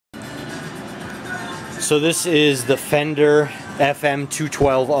So this is the Fender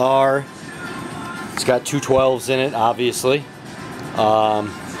fm212r. It's got two 12s in it, obviously.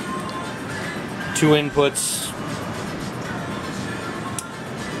 Two inputs.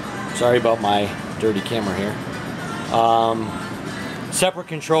 Sorry about my dirty camera here. Separate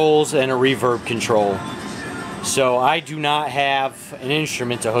controls and a reverb control. So I do not have an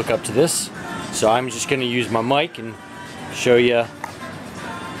instrument to hook up to this, so I'm just going to use my mic and show you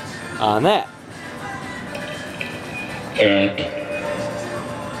on that. And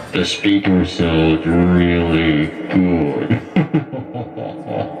the speaker sounds really good.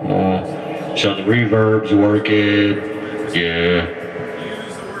 So the reverb's working. Yeah.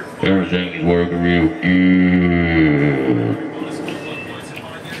 Everything's working real good.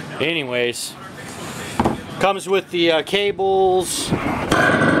 Anyways, comes with the cables.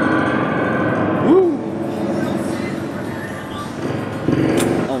 Woo!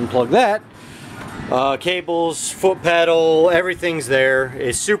 Unplug that. Cables, foot pedal, everything's there.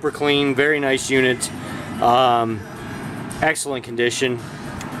 It's super clean, very nice unit. Excellent condition.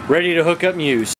 Ready to hook up and use.